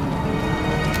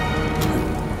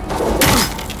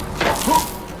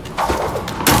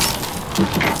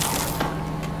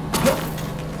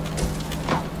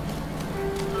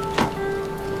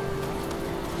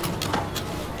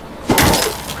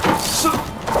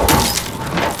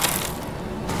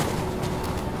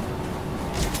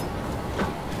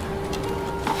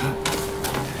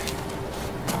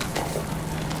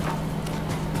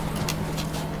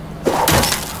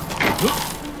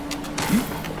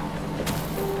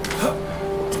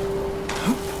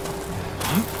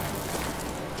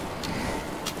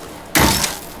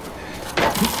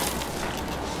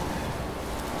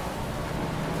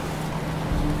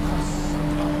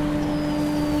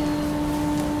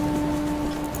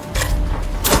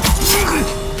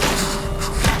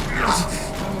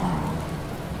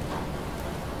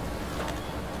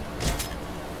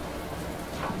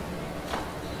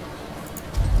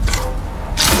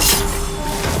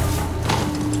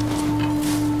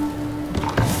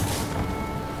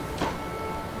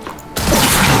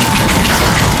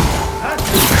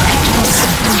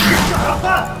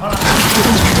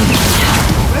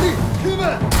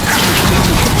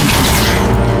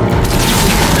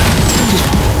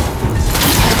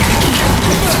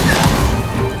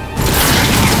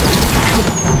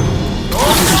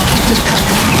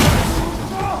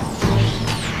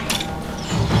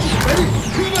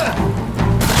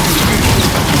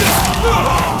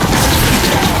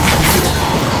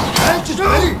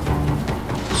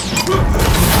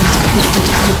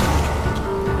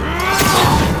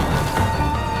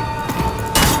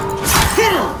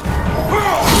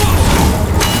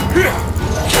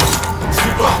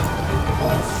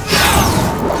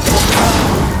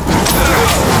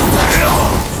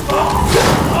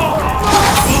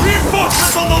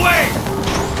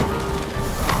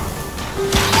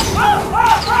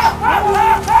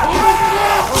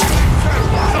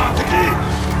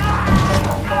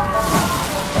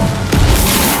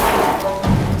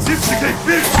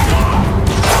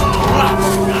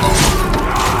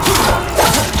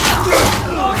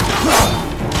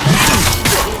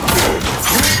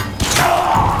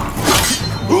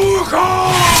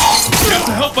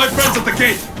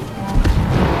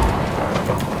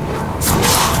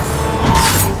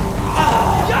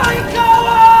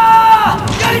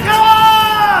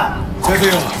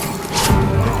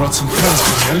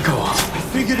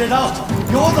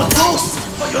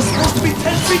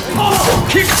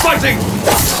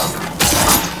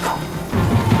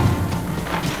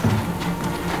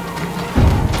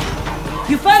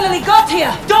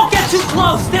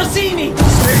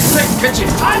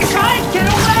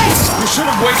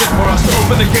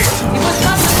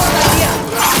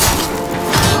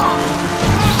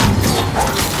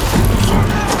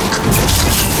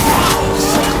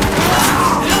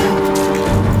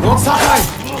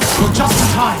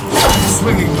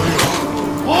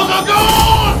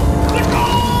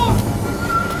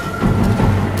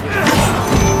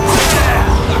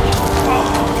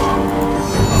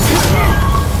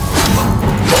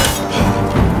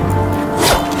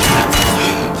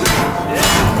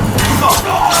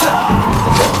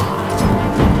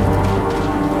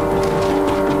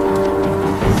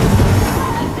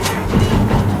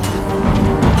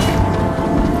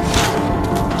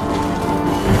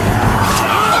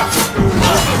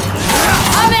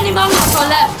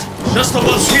 Just of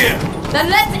us here! Then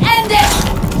let's end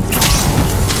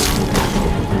it!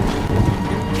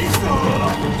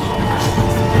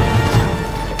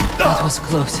 That was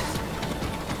close.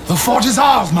 The fort is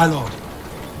ours, my lord.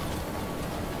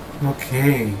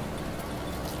 Okay.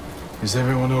 Is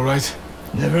everyone alright?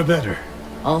 Never better.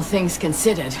 All things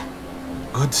considered.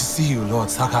 Good to see you, Lord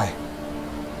Sakai.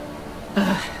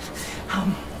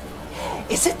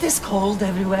 Is it this cold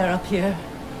everywhere up here?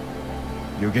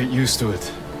 You'll get used to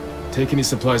it. Take any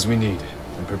supplies we need,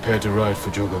 and prepare to ride for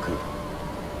Jogaku.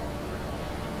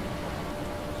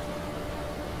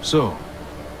 So,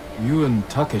 you and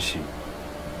Takeshi,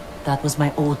 That was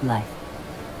my old life.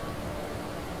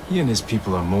 he and his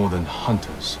people are more than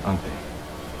hunters, aren't they?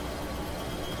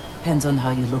 Depends on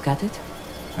how you look at it.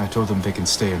 I told them they can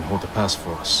stay and hold the pass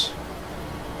for us.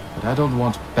 But I don't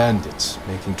want bandits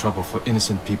making trouble for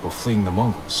innocent people fleeing the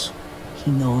Mongols.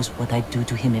 He knows what I'd do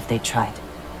to him if they tried.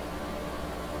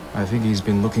 I think he's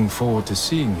been looking forward to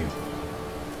seeing you.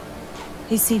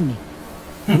 He's seen me.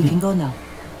 We can go now.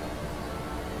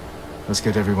 Let's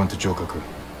get everyone to Jogaku.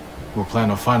 We'll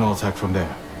plan a final attack from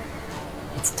there.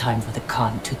 It's time for the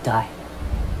Khan to die.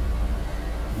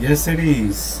 Yes, it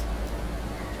is.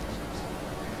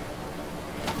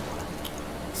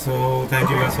 So, thank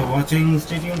you guys for watching.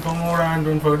 Stay tuned for more and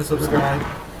don't forget to subscribe.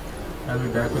 I'll be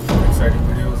back with more exciting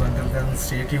videos. Until then,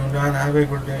 stay tuned and have a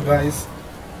good day, guys.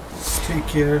 Take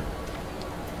care.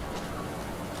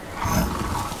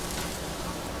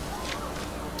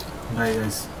 Bye,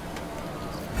 guys.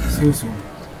 See you soon.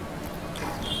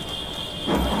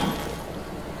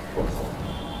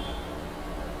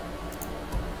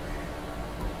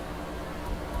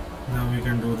 Now we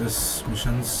can do this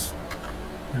missions.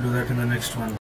 We'll do that in the next one.